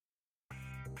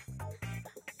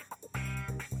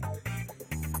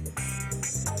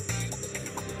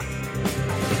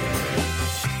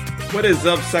What is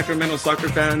up, Sacramento soccer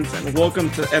fans, and welcome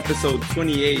to episode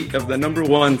 28 of the number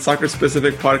one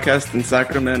soccer-specific podcast in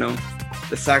Sacramento,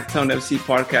 the Sacktown FC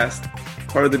podcast,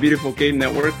 part of the Beautiful Game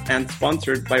Network and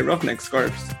sponsored by Roughneck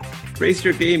Scarves. Raise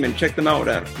your game and check them out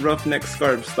at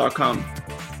roughneckscarves.com.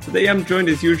 Today I'm joined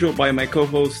as usual by my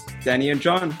co-hosts, Danny and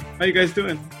John. How you guys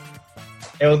doing?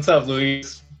 Hey, what's up,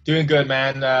 Luis? Doing good,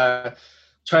 man.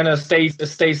 Trying to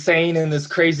stay sane in this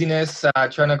craziness.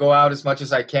 Trying to go out as much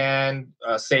as I can,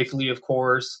 safely, of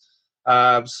course.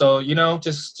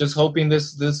 Just hoping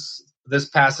this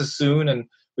passes soon and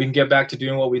we can get back to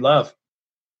doing what we love.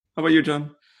 How about you,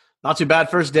 John? Not too bad.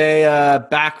 First day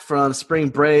back from spring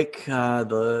break.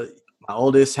 My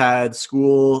oldest had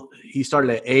school. He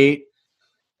started at 8,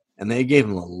 and they gave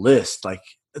him a list. Like,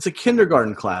 it's a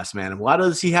kindergarten class, man. Why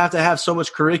does he have to have so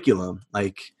much curriculum?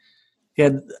 Like, he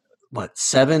had –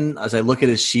 7, as I look at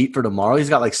his sheet for tomorrow, he's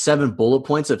got like 7 bullet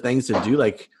points of things to do.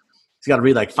 Like, he's got to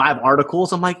read like 5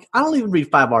 articles. I'm like, I don't even read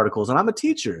 5 articles, and I'm a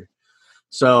teacher.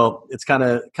 So it's kind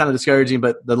of discouraging,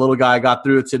 but the little guy got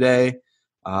through it today.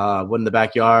 Went in the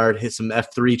backyard, hit some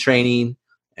F3 training,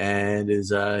 and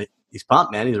he's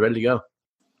pumped, man. He's ready to go.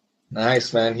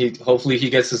 Nice, man. Hopefully he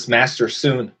gets his master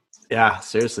soon. Yeah,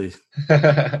 seriously.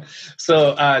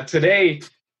 So today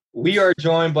we are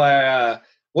joined by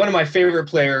one of my favorite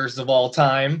players of all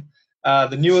time,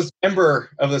 the newest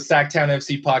member of the Sacktown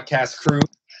FC podcast crew.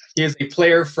 He is a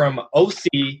player from OC,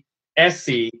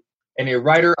 SC, and a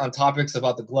writer on topics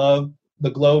about the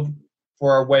globe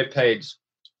for our webpage.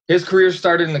 His career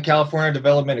started in the California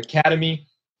Development Academy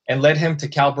and led him to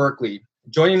Cal Berkeley.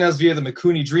 Joining us via the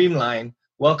McCooney Dreamline,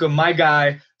 welcome my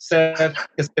guy, Seth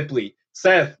Kasipley.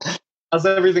 Seth, how's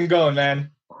everything going, man?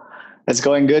 It's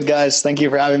going good, guys. Thank you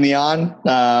for having me on.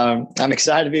 I'm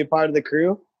excited to be a part of the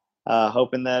crew.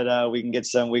 Hoping that we can get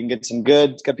some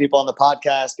good people on the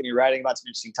podcast, get me writing about some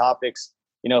interesting topics.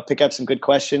 Pick up some good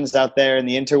questions out there in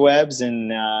the interwebs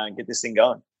and get this thing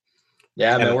going.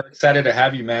 Yeah, man, we're excited to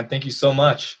have you, man. Thank you so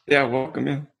much. Yeah, welcome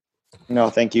in. No,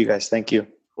 thank you, guys. Thank you.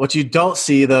 What you don't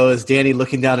see, though, is Danny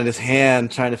looking down at his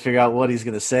hand, trying to figure out what he's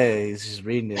going to say. He's just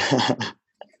reading it.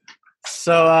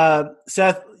 So,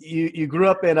 Seth, you grew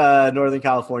up in Northern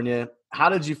California. How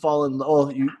did you fall in –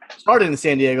 well, you started in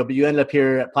San Diego, but you ended up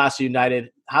here at Placer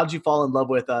United. How did you fall in love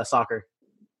with soccer?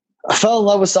 I fell in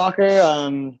love with soccer.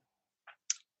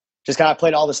 Just kind of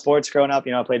played all the sports growing up.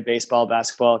 I played baseball,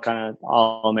 basketball, kind of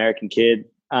all-American kid.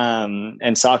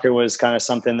 And soccer was kind of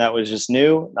something that was just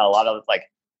new. A lot of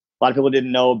people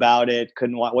didn't know about it,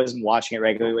 wasn't watching it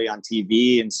regularly on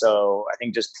TV. And so I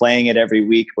think just playing it every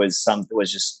week was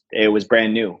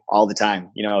brand new all the time.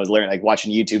 I was learning, like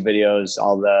watching YouTube videos,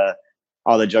 all the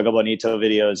Jogo Bonito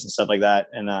videos and stuff like that.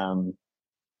 And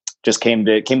just came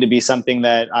to be something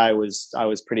that I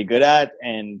was pretty good at.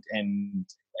 And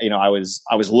I was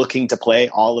looking to play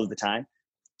all of the time.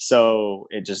 So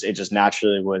it just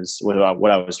naturally was what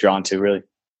I was drawn to, really.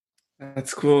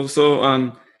 That's cool.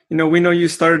 So, we know you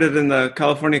started in the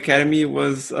California Academy.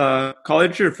 Was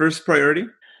college your first priority?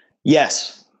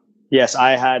 Yes.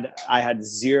 I had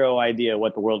zero idea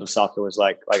what the world of soccer was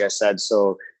like I said.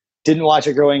 So didn't watch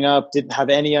it growing up, didn't have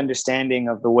any understanding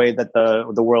of the way that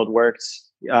the world worked.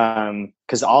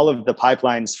 Because all of the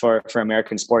pipelines for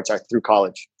American sports are through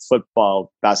college: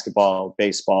 football, basketball,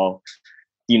 baseball,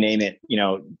 you name it.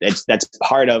 That's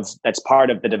part of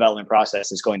the development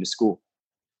process is going to school.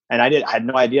 And I had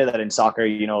no idea that in soccer,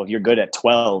 if you're good at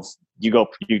 12,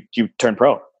 you turn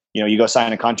pro. You go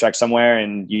sign a contract somewhere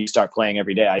and you start playing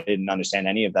every day. I didn't understand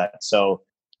any of that. So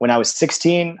when I was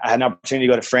 16, I had an opportunity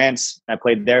to go to France. I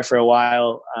played there for a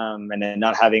while, and then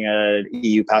not having a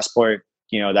EU passport,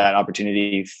 that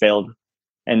opportunity failed.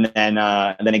 And then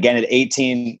again at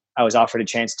 18, I was offered a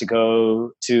chance to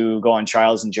go on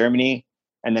trials in Germany,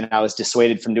 and then I was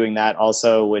dissuaded from doing that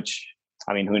also, which,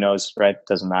 I mean, who knows, right?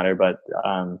 Doesn't matter. But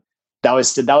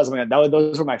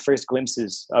those were my first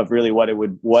glimpses of really what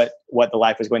the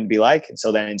life was going to be like. And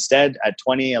so then instead, at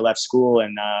 20, I left school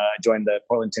and joined the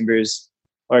Portland Timbers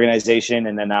organization,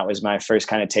 and then that was my first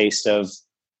kind of taste of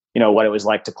what it was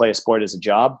like to play a sport as a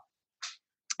job.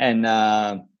 And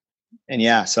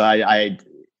yeah, so I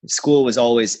school was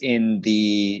always in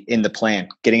the plan.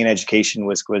 Getting an education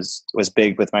was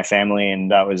big with my family,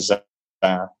 and that was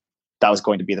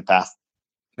going to be the path.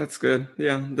 That's good.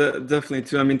 Yeah, definitely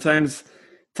too. I mean, times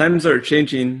are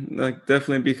changing, like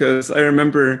definitely, because I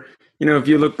remember, if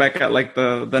you look back at like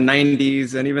the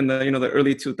 90s and even the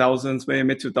early 2000s, maybe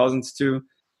mid 2000s too,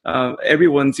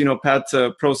 everyone's path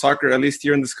to pro soccer, at least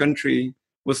here in this country,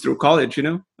 was through college.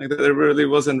 Like there really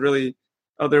wasn't really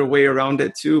other way around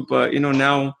it too. But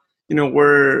now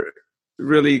we're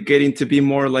really getting to be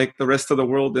more like the rest of the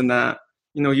world in that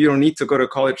you don't need to go to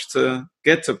college to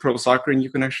get to pro soccer, and you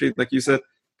can actually, like you said,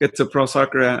 get to pro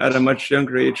soccer at a much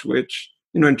younger age, which,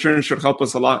 in turn should help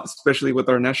us a lot, especially with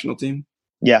our national team.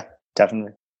 Yeah,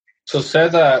 definitely. So,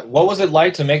 Seth, what was it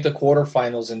like to make the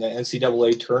quarterfinals in the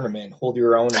NCAA tournament, hold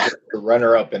your own and get the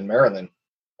runner-up in Maryland?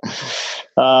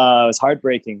 It was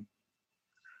heartbreaking.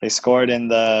 They scored in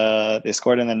the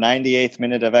 98th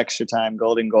minute of extra time,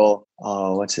 golden goal.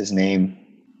 Oh, what's his name?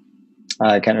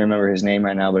 I can't remember his name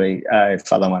right now, but I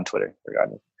follow him on Twitter.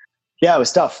 Regardless, yeah, it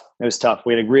was tough.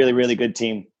 We had a really, really good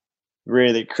team.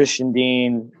 Really, Christian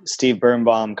Dean, Steve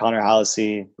Birnbaum, Connor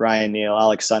Hallisey, Ryan Neal,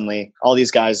 Alex Sunley, all these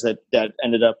guys that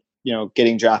ended up,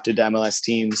 getting drafted to MLS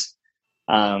teams,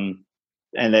 and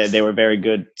they were very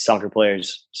good soccer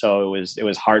players. So it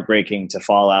was heartbreaking to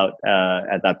fall out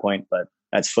at that point, but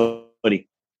that's footy.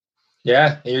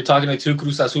 Yeah, you're talking to two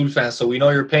Cruz Azul fans, so we know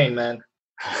your pain, man.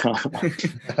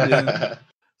 Yeah.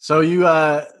 So you,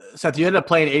 Seth, you ended up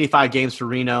playing 85 games for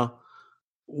Reno.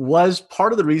 Was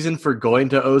part of the reason for going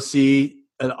to OC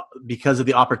because of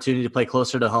the opportunity to play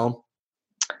closer to home?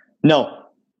 No,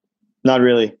 not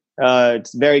really.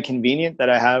 It's very convenient that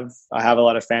I have a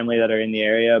lot of family that are in the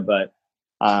area, but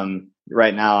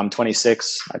right now I'm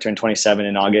 26. I turned 27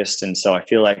 in August, and so I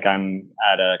feel like I'm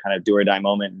at a kind of do or die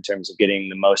moment in terms of getting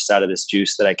the most out of this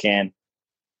juice that I can.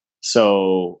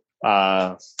 So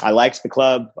I liked the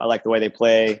club. I liked the way they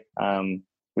play.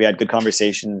 We had good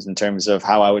conversations in terms of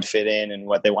how I would fit in and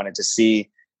what they wanted to see.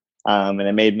 And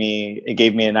it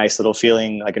gave me a nice little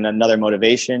feeling, like another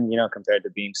motivation, compared to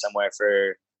being somewhere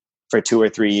for 2 or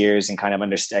 3 years and kind of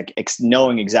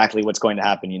knowing exactly what's going to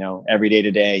happen, every day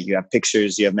to day. You have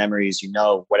pictures, you have memories,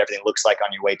 what everything looks like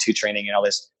on your way to training and all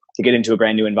this. To get into a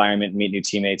brand new environment and meet new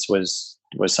teammates was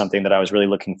something that I was really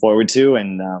looking forward to.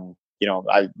 And,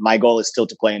 my goal is still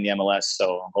to play in the MLS.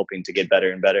 So I'm hoping to get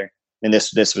better and better. And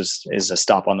this is a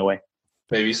stop on the way.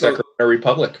 Maybe Sacramento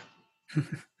Republic.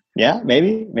 Yeah,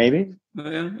 maybe.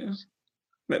 Yeah.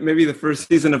 Maybe the first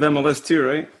season of MLS too,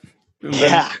 right?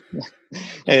 Yeah.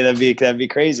 Hey, that'd be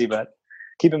crazy, but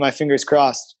keeping my fingers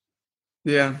crossed.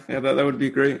 Yeah, that would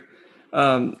be great.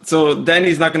 So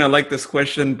Danny's not gonna like this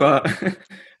question, but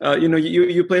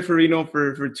you played for Reno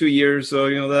for 2 years, so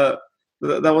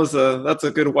that's a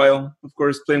good while. Of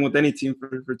course, playing with any team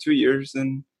for 2 years,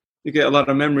 and you get a lot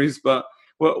of memories. But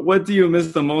what do you miss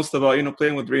the most about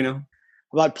playing with Reno?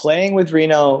 About playing with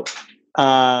Reno,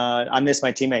 I miss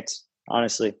my teammates.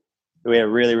 Honestly, we had a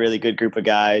really, really good group of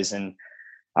guys, and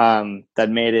that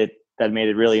made it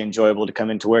really enjoyable to come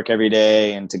into work every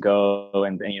day and to go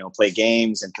and play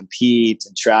games and compete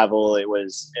and travel. It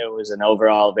was an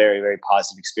overall very, very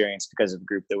positive experience because of the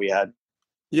group that we had.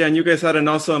 Yeah, and you guys had an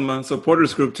awesome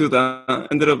supporters group too that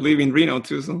ended up leaving Reno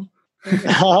too. So.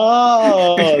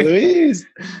 Oh, Luis,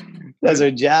 those are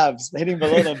jabs hitting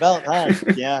below the belt, huh?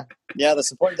 Yeah. The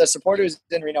supporters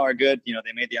in Reno are good.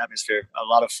 They made the atmosphere a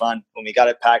lot of fun. When we got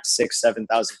it packed,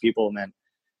 6,000-7,000 people, man,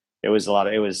 it was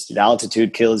the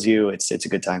altitude kills you. It's a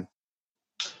good time.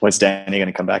 What's Danny going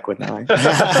to come back with now?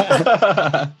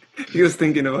 He was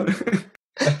thinking about it.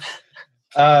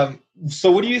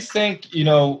 So what do you think,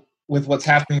 with what's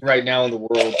happening right now in the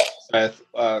world, Seth,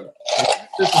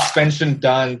 the suspension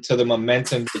done to the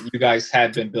momentum that you guys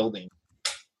had been building?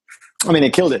 I mean,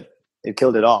 it killed it. It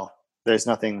killed it all. There's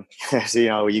nothing,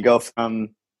 you go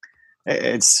from,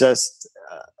 it's just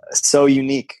so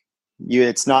unique.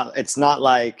 It's not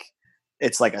like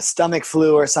it's like a stomach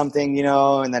flu or something,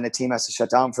 and then a team has to shut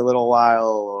down for a little while,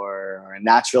 or a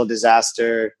natural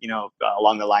disaster,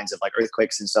 along the lines of like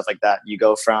earthquakes and stuff like that. You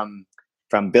go from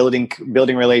building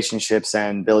relationships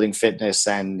and building fitness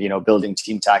and, building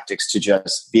team tactics to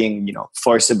just being,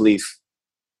 forcibly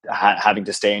having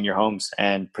to stay in your homes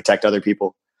and protect other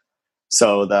people.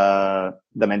 So the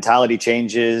mentality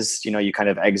changes, you kind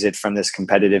of exit from this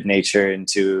competitive nature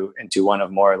into one of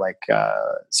more like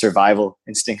survival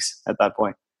instincts at that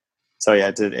point. So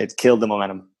yeah, it killed the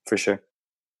momentum for sure.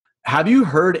 Have you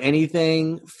heard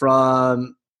anything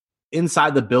from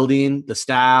inside the building, the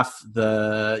staff,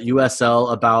 the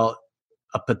USL about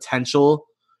a potential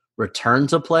return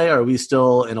to play? Or are we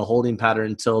still in a holding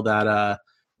pattern until that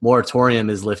moratorium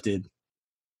is lifted?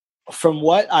 From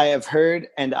what I have heard,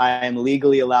 and I am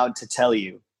legally allowed to tell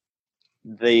you,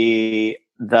 the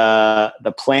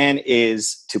plan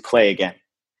is to play again.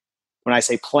 When I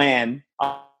say plan,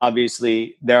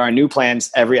 obviously there are new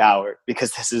plans every hour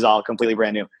because this is all completely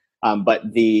brand new.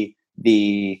 But the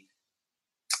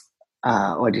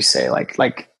what do you say?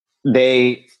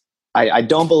 I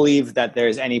don't believe that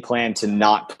there's any plan to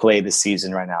not play the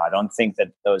season right now. I don't think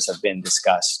that those have been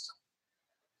discussed.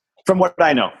 From what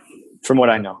I know,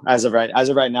 as of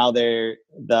right now,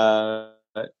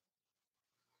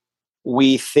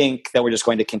 we think that we're just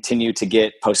going to continue to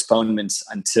get postponements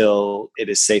until it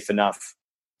is safe enough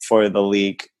for the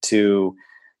league to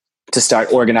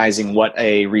start organizing what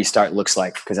a restart looks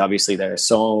like. Because obviously there are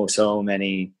so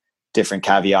many different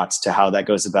caveats to how that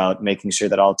goes about, making sure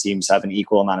that all teams have an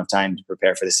equal amount of time to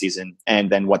prepare for the season, and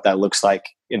then what that looks like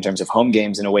in terms of home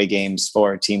games and away games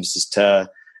for teams just to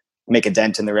make a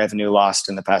dent in the revenue lost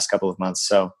in the past couple of months.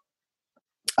 So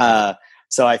that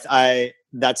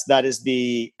is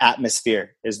the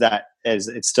atmosphere, is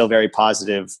it's still very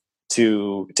positive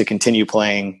to continue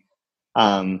playing,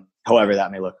 however that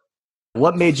may look.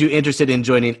 What made you interested in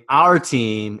joining our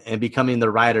team and becoming the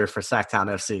writer for Sacktown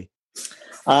FC?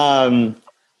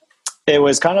 It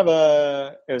was kind of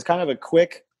a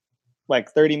quick,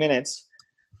 like 30 minutes.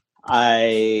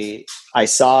 I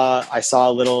saw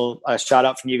a little shout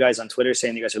out from you guys on Twitter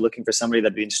saying you guys are looking for somebody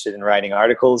that'd be interested in writing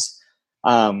articles.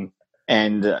 And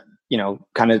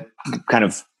kind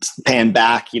of pan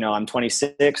back, I'm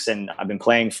 26 and I've been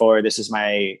playing this is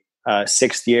my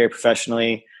 6th year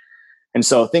professionally. And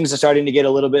so things are starting to get a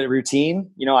little bit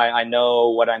routine. I know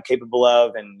what I'm capable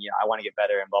of, and I want to get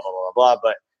better and blah, blah, blah, blah, blah.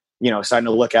 But, starting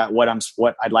to look at what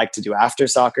I'd like to do after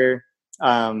soccer,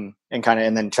 and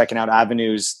then checking out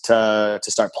avenues to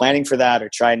start planning for that or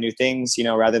try new things,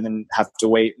 rather than have to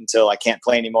wait until I can't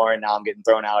play anymore. And now I'm getting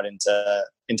thrown out into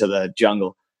the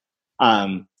jungle.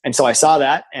 And so I saw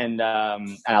that, and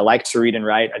I liked to read and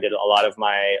write. I did a lot of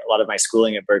my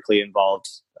schooling at Berkeley involved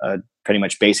pretty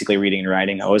much basically reading and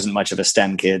writing. I wasn't much of a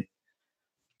STEM kid,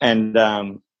 and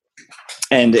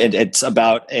it's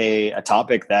about a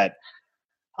topic that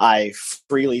I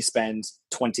freely spend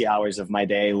 20 hours of my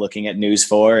day looking at news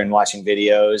for and watching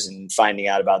videos and finding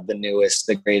out about the newest,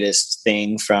 the greatest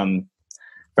thing from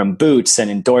boots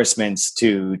and endorsements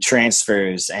to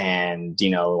transfers and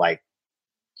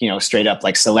straight up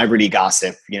like celebrity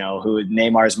gossip, who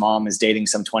Neymar's mom is dating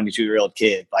some 22-year-old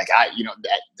kid. Like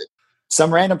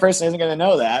some random person isn't going to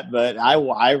know that, but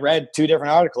I read 2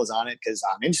 different articles on it because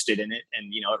I'm interested in it,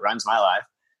 and it runs my life.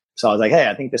 So I was like, hey,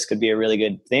 I think this could be a really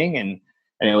good thing, and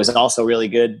it was also really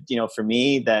good, for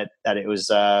me that it was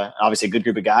obviously a good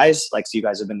group of guys. Like, so you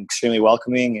guys have been extremely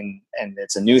welcoming, and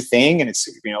it's a new thing, and it's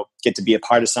get to be a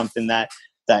part of something that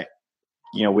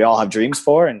we all have dreams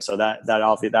for, and so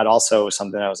that also was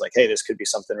something I was like, hey, this could be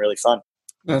something really fun.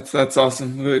 That's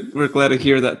awesome. We're glad to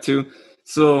hear that too.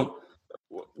 So,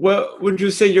 what would you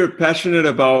say you're passionate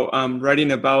about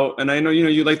writing about? And I know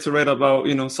you like to write about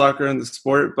soccer and the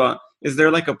sport, but is there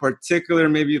like a particular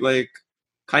maybe like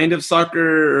kind of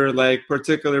soccer or like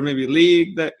particular maybe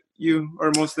league that you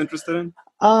are most interested in?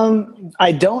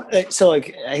 I don't. So I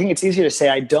think it's easier to say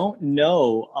I don't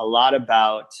know a lot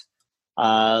about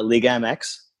Liga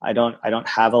MX. I don't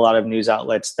have a lot of news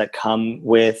outlets that come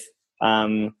with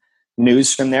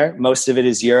news from there. Most of it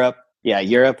is Europe. Yeah,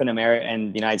 Europe and America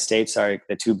and the United States are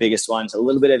the 2 biggest ones. A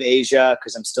little bit of Asia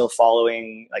because I'm still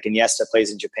following, like Iniesta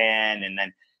plays in Japan, and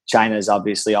then China is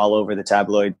obviously all over the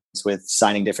tabloids with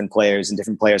signing different players and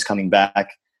different players coming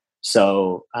back.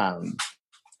 So,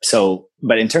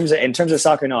 but in terms of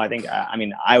soccer, no, I think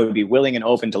I would be willing and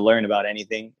open to learn about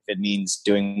anything if it means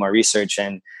doing more research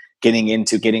and getting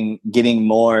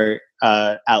more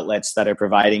outlets that are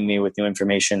providing me with new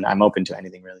information. I'm open to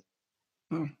anything, really.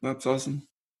 Oh, that's awesome.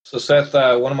 So Seth,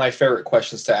 one of my favorite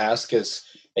questions to ask is,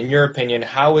 in your opinion,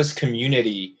 how is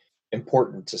community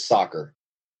important to soccer?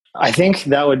 I think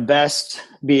that would best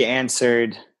be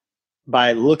answered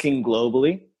by looking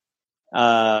globally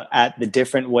at the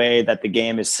different way that the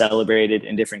game is celebrated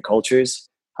in different cultures.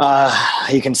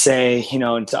 You can say,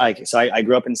 I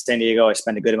grew up in San Diego. I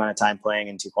spent a good amount of time playing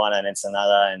in Tijuana and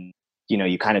Ensenada, and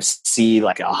you kind of see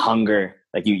like a hunger.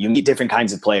 Like you meet different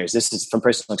kinds of players. This is from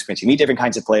personal experience. You meet different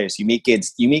kinds of players. You meet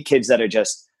kids that are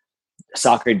just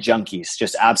soccer junkies,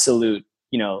 just absolute,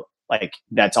 like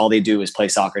that's all they do is play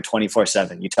soccer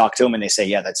 24/7. You talk to them and they say,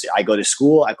 yeah, that's it. I go to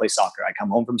school, I play soccer. I come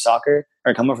home from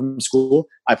school,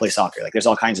 I play soccer. Like there's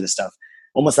all kinds of this stuff,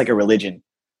 almost like a religion.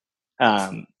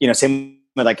 Same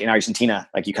with like in Argentina,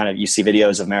 like you see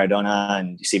videos of Maradona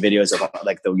and you see videos of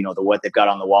like the what they've got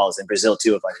on the walls in Brazil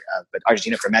too, of like, but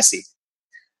Argentina for Messi.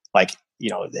 Like,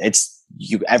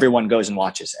 everyone goes and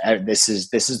watches. This is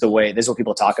the way, this is what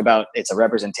people talk about. It's a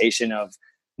representation of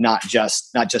not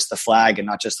just the flag and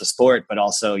not just the sport, but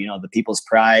also, the people's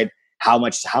pride. How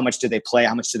much do they play?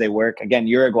 How much do they work? Again,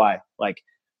 Uruguay, like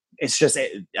it's just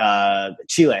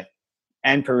Chile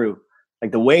and Peru.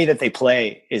 Like the way that they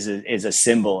play is a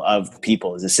symbol of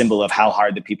people, is a symbol of how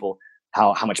hard the people,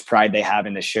 how much pride they have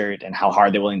in the shirt and how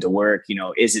hard they're willing to work.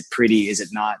 Is it pretty? Is it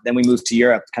not? Then we move to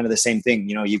Europe, kind of the same thing.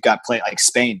 You've got play like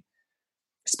Spain.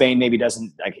 Spain maybe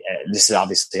doesn't like. This is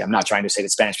obviously, I'm not trying to say that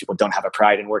Spanish people don't have a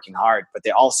pride in working hard, but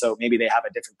they also maybe they have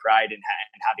a different pride in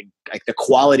having like the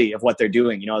quality of what they're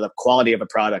doing. You know, the quality of a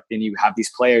product, and you have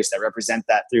these players that represent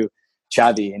that through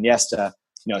Xavi, Iniesta,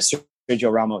 you know,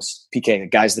 Sergio Ramos, Piqué, the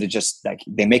guys that are just like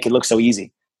they make it look so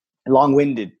easy and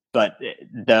long-winded. But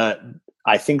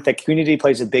I think the community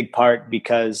plays a big part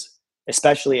because,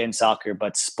 especially in soccer,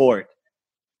 but sport,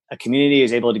 a community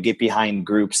is able to get behind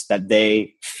groups that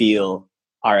they feel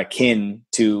are akin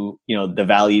to, you know, the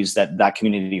values that that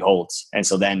community holds. And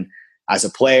so then as a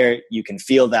player, you can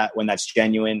feel that when that's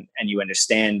genuine, and you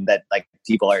understand that like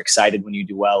people are excited when you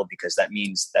do well, because that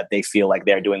means that they feel like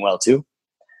they're doing well too.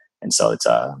 And so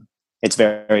it's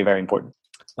very, very important.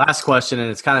 Last question, and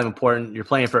it's kind of important. You're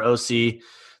playing for OC.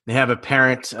 They have a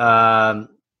parent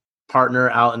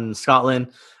partner out in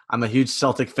Scotland. I'm a huge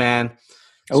Celtic fan.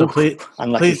 So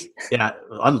please, yeah,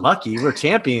 unlucky. We're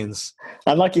champions.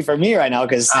 Unlucky for me right now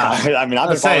because I've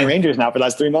been following Rangers now for the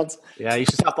last 3 months. Yeah, you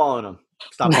should stop following them.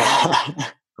 Stop following them.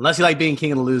 Unless you like being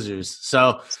king of the losers.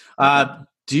 So,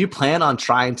 do you plan on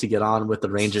trying to get on with the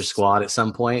Rangers squad at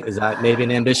some point? Is that maybe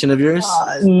an ambition of yours?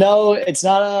 No, it's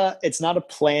not a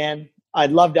plan.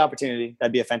 I'd love the opportunity.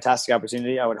 That'd be a fantastic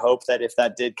opportunity. I would hope that if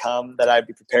that did come, that I'd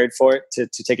be prepared for it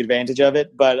to take advantage of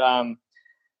it. But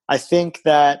I think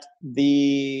that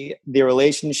the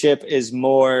relationship is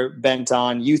more bent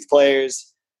on youth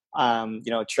players,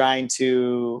 trying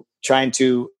to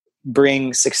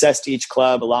bring success to each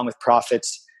club along with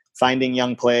profits, finding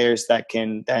young players that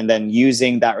can, and then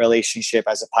using that relationship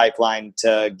as a pipeline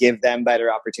to give them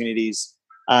better opportunities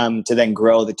to then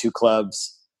grow the two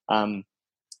clubs.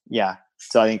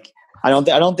 So I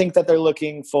don't think that they're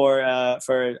looking for a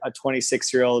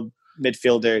 26-year-old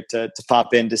midfielder to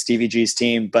pop into Stevie G's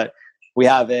team, but we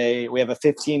have a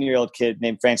 15-year-old kid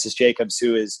named Francis Jacobs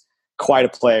who is quite a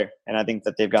player, and I think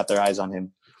that they've got their eyes on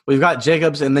him. We've got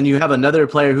Jacobs, and then you have another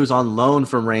player who's on loan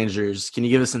from Rangers. Can you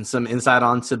give us some insight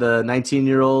onto the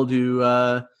 19-year-old who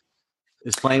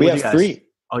is playing with you guys? Three.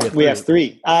 Oh, yeah, we have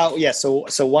three.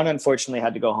 So one unfortunately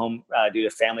had to go home due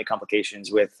to family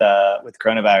complications with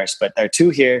coronavirus, but there are two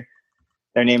here.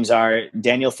 Their names are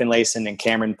Daniel Finlayson and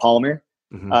Cameron Palmer.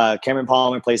 Mm-hmm. Cameron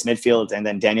Palmer plays midfield, and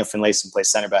then Daniel Finlayson plays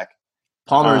center back.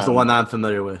 Palmer is the one that I'm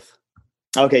familiar with.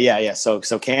 Okay, yeah. So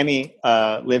Cammy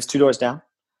lives 2 doors down,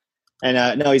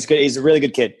 and no, he's good. He's a really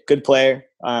good kid, good player,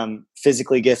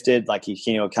 physically gifted. Like he,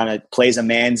 kind of plays a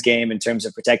man's game in terms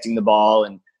of protecting the ball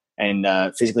and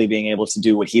physically being able to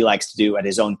do what he likes to do at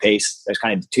his own pace. There's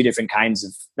kind of different kinds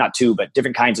of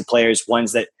players.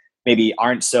 Ones that maybe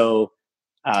aren't so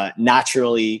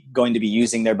naturally going to be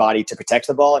using their body to protect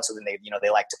the ball, and so then they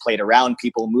like to play it around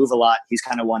people, move a lot. He's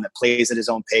kind of one that plays at his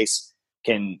own pace,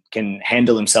 can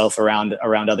handle himself around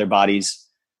other bodies,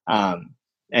 and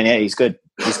yeah, he's good.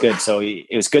 So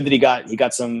it was good that he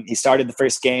got some. He started the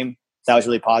first game. That was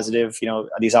really positive.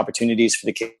 These opportunities for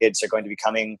the kids are going to be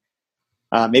coming.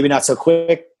 Maybe not so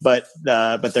quick, but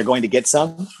they're going to get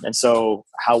some. And so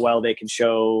how well they can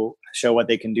show what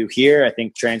they can do here, I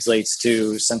think translates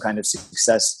to some kind of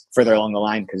success further along the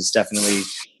line, because they're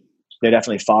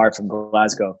definitely far from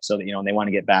Glasgow. So that, they want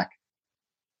to get back.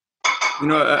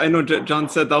 I know John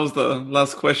said that was the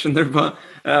last question there, but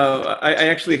I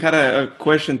actually had a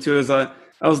question too. As I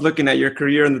was looking at your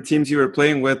career and the teams you were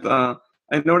playing with, I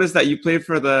noticed that you played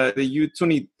for the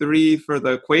U23 for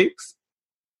the Quakes.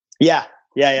 Yeah.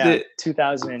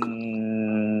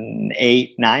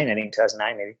 2008, 9, I think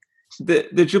 2009 maybe.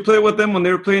 Did you play with them when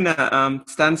they were playing at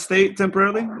Stan State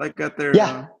temporarily, like at their?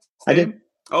 Yeah, I did.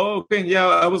 Oh, okay. Yeah,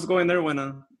 I was going there when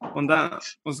that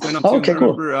was going on. Okay, cool. I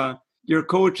remember your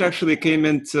coach actually came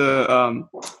into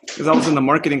because I was in the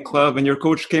marketing club, and your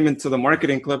coach came into the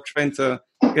marketing club trying to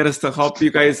get us to help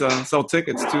you guys sell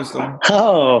tickets too. So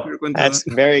that's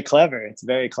very clever. It's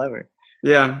very clever.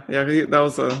 Yeah, that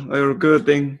was a good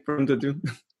thing for him to do.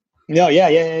 No,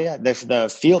 yeah. The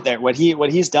field there, what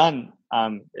he's done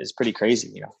is pretty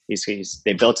crazy.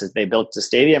 They built a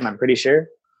stadium, I'm pretty sure,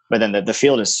 but then the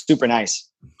field is super nice.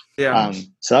 Yeah.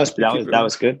 So that was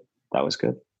good. That was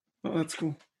good. Oh, that's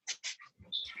cool.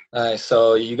 All right,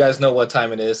 so you guys know what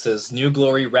time it is. It's New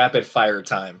Glory Rapid Fire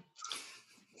time.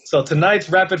 So tonight's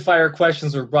rapid fire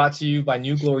questions were brought to you by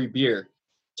New Glory Beer.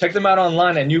 Check them out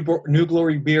online at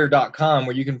newglorybeer.com,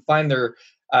 where you can find their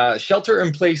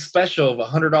shelter-in-place special of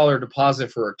 $100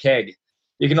 deposit for a keg.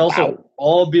 You can also order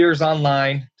all beers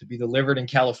online to be delivered in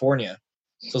California.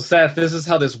 So, Seth, this is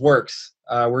how this works.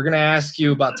 We're going to ask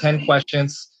you about 10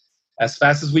 questions as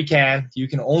fast as we can. You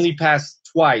can only pass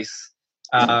twice,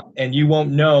 and you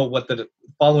won't know what the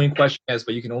following question is,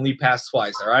 but you can only pass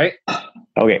twice, all right?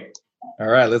 Okay. All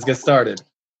right, let's get started.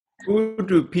 Who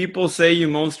do people say you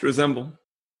most resemble?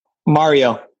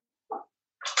 Mario,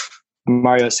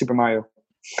 Super Mario.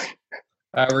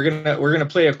 We're gonna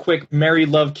play a quick marry,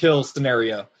 love, kill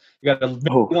scenario. You got to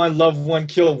marry one, love one,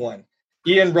 kill one.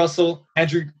 Ian Russell,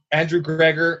 Andrew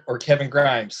Gregor, or Kevin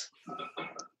Grimes.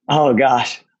 Oh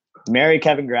gosh, marry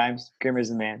Kevin Grimes. Grimmer's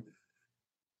the man.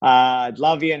 I'd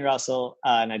love Ian Russell,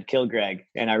 and I'd kill Greg.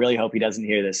 And I really hope he doesn't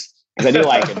hear this because I do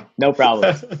like him. No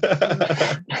problem.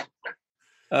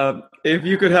 If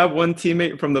you could have one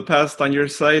teammate from the past on your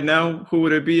side now, who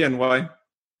would it be and why?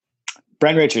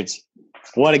 Brent Richards.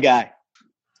 What a guy.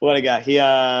 What a guy.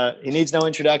 He needs no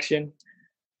introduction.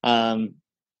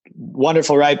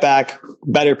 Wonderful right back,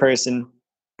 better person,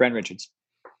 Brent Richards.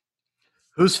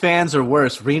 Whose fans are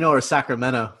worse, Reno or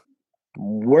Sacramento?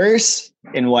 Worse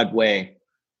in what way?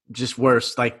 Just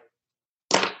worse. Like,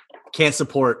 can't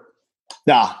support.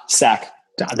 Nah, Sac.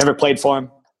 I've never played for him.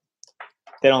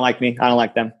 They don't like me. I don't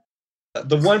like them.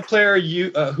 The one player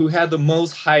who had the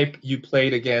most hype you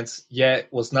played against, yet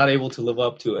was not able to live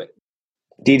up to it.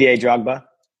 Didier Drogba.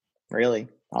 Really,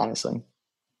 honestly.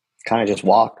 Kind of just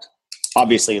walked.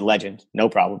 Obviously, legend. No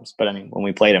problems. But, I mean, when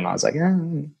we played him, I was like,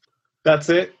 That's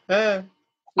it? I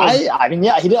mean,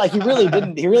 yeah, he did. Like, he really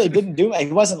didn't do it.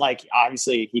 He wasn't like,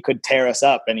 obviously, he could tear us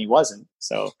up, and he wasn't.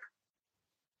 So,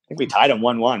 I think we tied him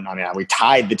 1-1. I mean, we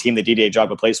tied the team that Didier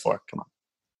Drogba plays for. Come on.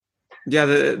 Yeah,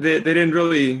 they didn't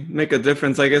really make a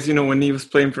difference. I guess, when he was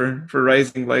playing for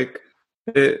Rising, like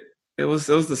it was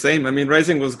the same. I mean,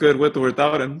 Rising was good with or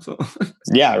without him. So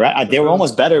yeah, right. They were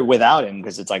almost better without him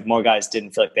because it's like more guys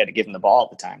didn't feel like they had to give him the ball at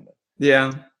the time. But.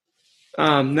 Yeah.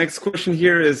 Next question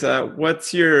here is,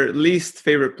 what's your least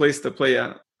favorite place to play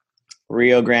at?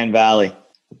 Rio Grande Valley.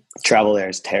 Travel there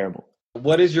is terrible.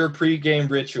 What is your pregame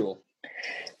ritual?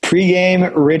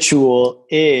 Pregame ritual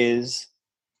is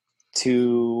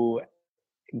to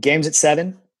games at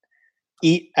 7,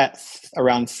 eat at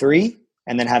around 3,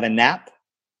 and then have a nap.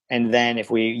 And then if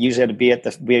we usually have to be at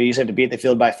the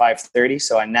field by 5:30,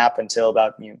 so I nap until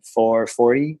about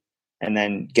 4:40, and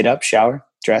then get up, shower,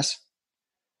 dress,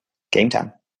 game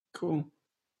time. Cool.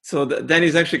 So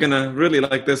Danny's actually gonna really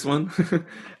like this one.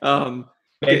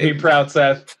 Make me proud,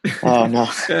 Seth. Oh no.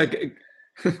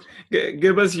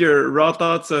 Give us your raw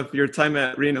thoughts of your time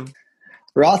at Reno.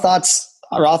 Raw thoughts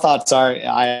are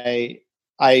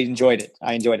I enjoyed it.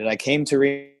 I came to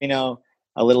Reno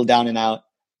a little down and out,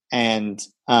 and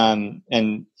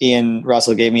Ian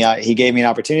Russell gave me an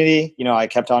opportunity. I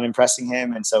kept on impressing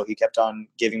him, and so he kept on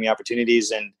giving me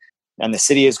opportunities. And the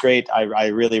city is great. I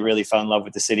really, really fell in love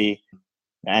with the city,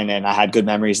 and I had good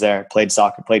memories there. Played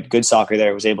good soccer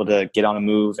there. Was able to get on a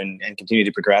move and continue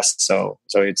to progress. So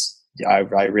I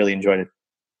really enjoyed it.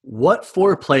 What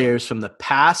 4 players from the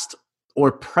past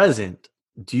or present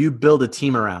do you build a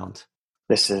team around?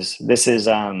 This is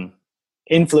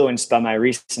influenced by my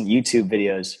recent YouTube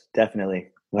videos, definitely.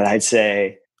 But I'd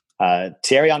say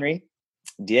Thierry Henry,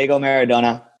 Diego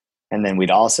Maradona, and then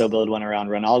we'd also build one around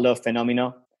Ronaldo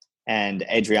Fenomeno and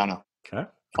Adriano. Okay.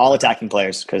 All attacking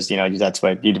players because, that's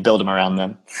what you'd build them around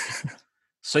them.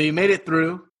 So you made it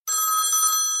through.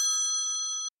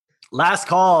 Last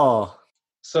call.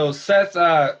 So Seth,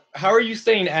 how are you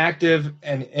staying active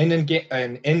and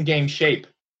in game shape?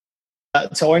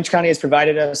 So Orange County has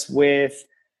provided us with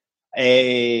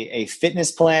a fitness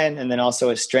plan and then also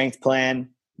a strength plan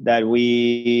that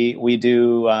we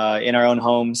do in our own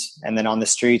homes and then on the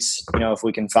streets, if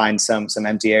we can find some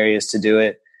empty areas to do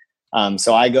it.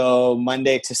 So I go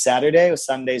Monday to Saturday with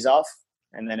Sundays off,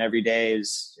 and then every day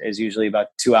is usually about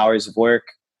 2 hours of work.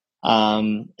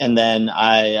 And then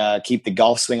I keep the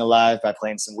golf swing alive by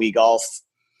playing some Wii golf,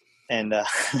 and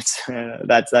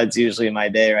that's usually my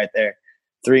day right there.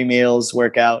 3 meals,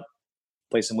 workout,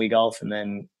 play some Wii golf, and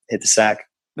then hit the sack.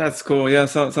 That's cool. Yeah,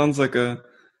 sounds like a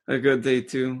good day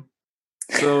too.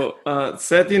 So,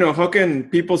 Seth, how can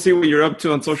people see what you're up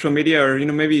to on social media, or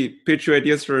maybe pitch you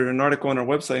ideas for an article on our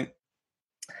website?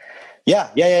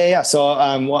 Yeah. So,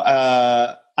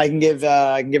 I can give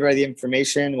her the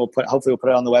information. Hopefully we'll put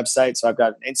it on the website. So I've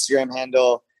got an Instagram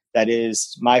handle that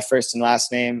is my first and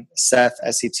last name, Seth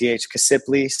SETH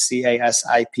Casiple,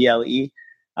 CASIPLE.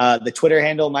 The Twitter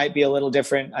handle might be a little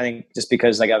different. I think just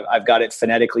because I've got it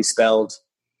phonetically spelled,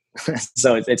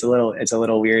 so it's a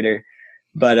little weirder.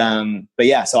 But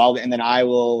yeah. So I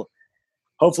will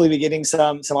hopefully be getting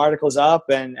some articles up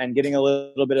and getting a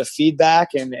little bit of feedback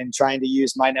and trying to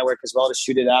use my network as well to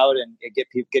shoot it out and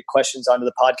get questions onto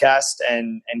the podcast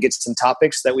and get some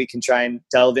topics that we can try and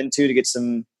delve into to get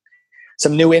some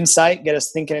new insight, get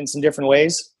us thinking in some different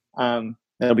ways.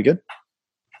 That'll be good.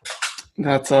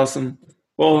 That's awesome.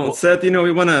 Well, Seth,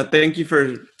 we want to thank you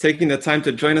for taking the time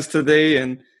to join us today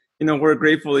and, we're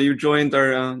grateful that you joined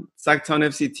our Sacktown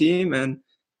FC team, and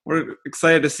we're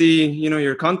excited to see,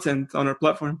 your content on our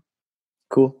platform.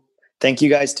 Cool. Thank you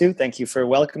guys too. Thank you for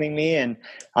welcoming me, and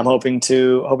I'm hoping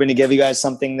to give you guys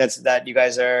something that you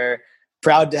guys are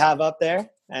proud to have up there,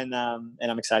 and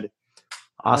I'm excited.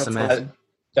 Awesome, man.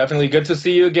 Definitely good to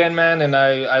see you again, man, and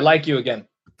I like you again.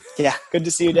 Yeah, good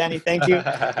to see you, Danny. Thank you.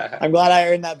 I'm glad I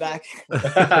earned that back.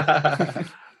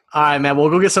 All right, man. We'll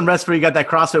go get some rest for you. Got that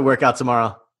CrossFit workout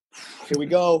tomorrow. Here we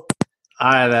go.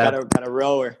 All right, man. Got a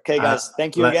rower. Okay, guys.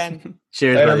 Thank you again.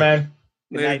 Cheers, later, buddy. man.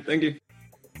 Good night. Thank you.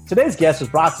 Today's guest was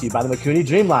brought to you by the Mikuni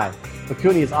Dreamline.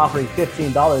 Mikuni is offering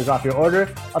 $15 off your order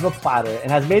of a platter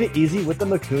and has made it easy with the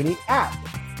Mikuni app.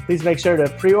 Please make sure to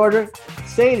pre-order,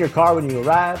 stay in your car when you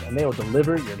arrive, and they will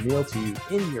deliver your meal to you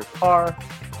in your car.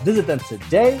 Visit them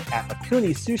today at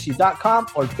MikuniSushi.com,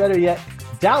 or better yet,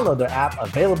 download their app,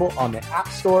 available on the App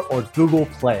Store or Google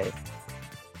Play.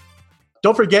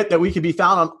 Don't forget that we can be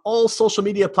found on all social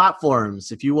media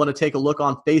platforms. If you want to take a look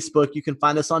on Facebook, you can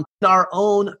find us on our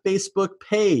own Facebook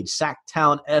page,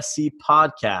 Sacktown FC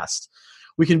Podcast.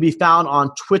 We can be found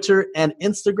on Twitter and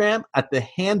Instagram at the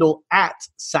handle at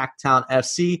Sacktown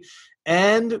FC.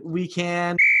 And we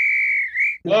can...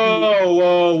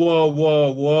 Whoa,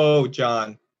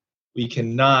 John. We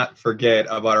cannot forget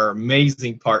about our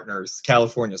amazing partners,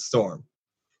 California Storm.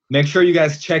 Make sure you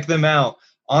guys check them out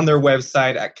on their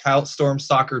website at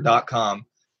calstormsoccer.com.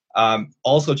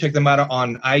 Also check them out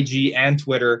on IG and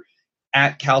Twitter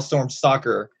at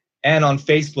CalStormSoccer, and on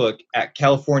Facebook at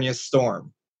California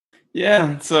Storm.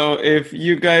 Yeah, so if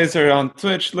you guys are on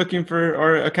Twitch looking for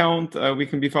our account, we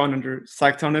can be found under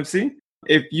Sacktown FC.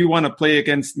 If you want to play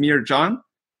against me or John,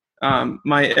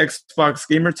 my Xbox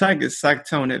gamer tag is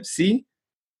Sacktown FC.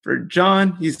 For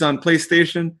John, he's on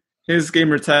PlayStation. His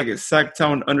gamer tag is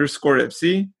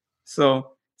Sacktown_FC.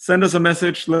 So send us a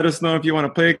message. Let us know if you want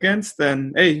to play against.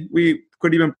 And hey, we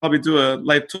could even probably do a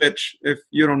live Twitch if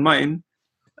you don't mind.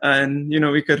 And,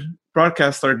 we could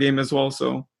broadcast our game as well.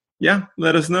 So yeah,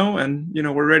 let us know. And,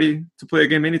 we're ready to play a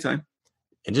game anytime.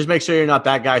 And just make sure you're not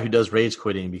that guy who does rage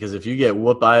quitting, because if you get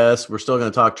whooped by us, we're still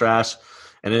going to talk trash.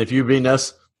 And then if you beat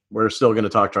us, we're still going to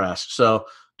talk trash. So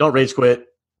don't rage quit.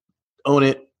 Own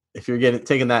it. If you're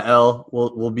taking that L,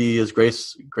 we'll be as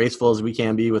graceful as we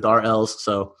can be with our L's.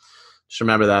 So just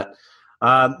remember that.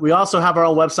 We also have our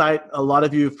own website. A lot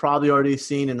of you have probably already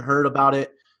seen and heard about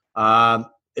it.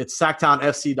 It's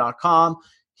sacktownfc.com.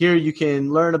 Here you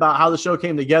can learn about how the show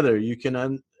came together. You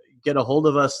can get a hold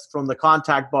of us from the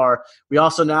contact bar. We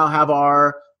also now have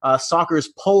our Soccer's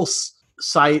Pulse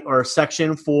site or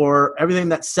section for everything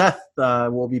that Seth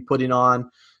will be putting on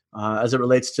as it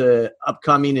relates to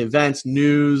upcoming events,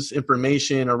 news,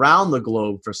 information around the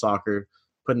globe for soccer,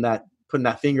 putting that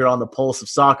finger on the pulse of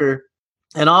soccer.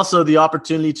 And also the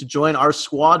opportunity to join our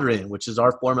squadron, which is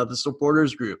our form of the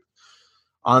supporters group.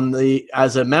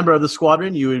 As a member of the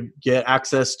squadron, you would get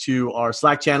access to our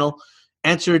Slack channel,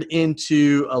 entered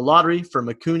into a lottery for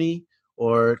Mikuni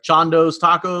or Chando's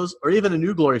Tacos, or even a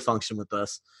New Glory function with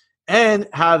us, and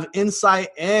have insight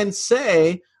and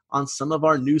say on some of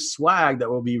our new swag that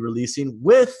we'll be releasing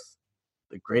with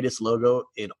the greatest logo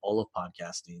in all of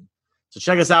podcasting. So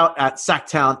check us out at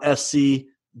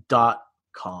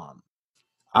sacktownfc.com.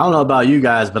 I don't know about you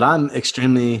guys, but I'm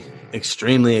extremely,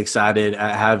 extremely excited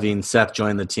at having Seth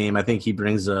join the team. I think he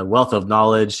brings a wealth of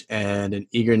knowledge and an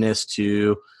eagerness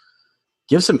to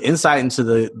give some insight into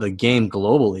the game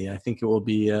globally. I think it will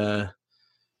be,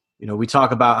 we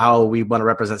talk about how we want to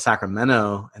represent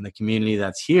Sacramento and the community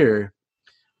that's here.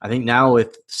 I think now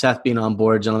with Seth being on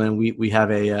board, gentlemen, we have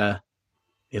a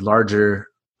larger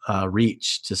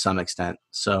reach to some extent.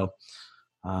 So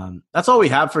that's all we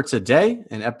have for today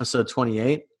in episode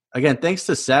 28. Again, thanks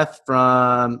to Seth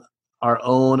from our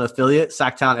own affiliate,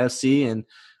 Sacktown FC and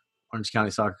Orange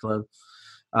County Soccer Club,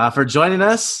 for joining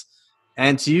us,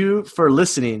 and to you for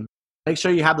listening. Make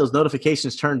sure you have those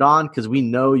notifications turned on, because we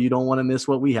know you don't want to miss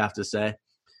what we have to say.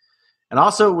 And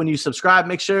also, when you subscribe,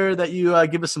 make sure that you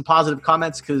give us some positive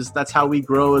comments, because that's how we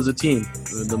grow as a team.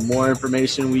 The more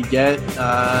information we get, you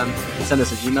can send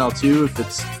us an email too. If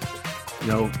it's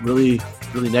really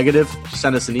negative, just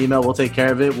send us an email. We'll take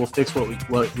care of it. We'll fix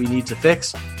what we need to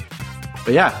fix.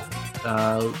 But yeah,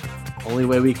 only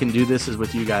way we can do this is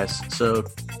with you guys. So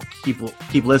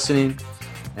keep listening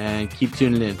and keep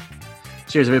tuning in.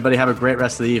 Cheers, everybody. Have a great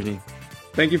rest of the evening.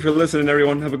 Thank you for listening,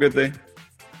 everyone. Have a good day.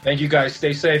 Thank you, guys.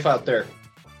 Stay safe out there.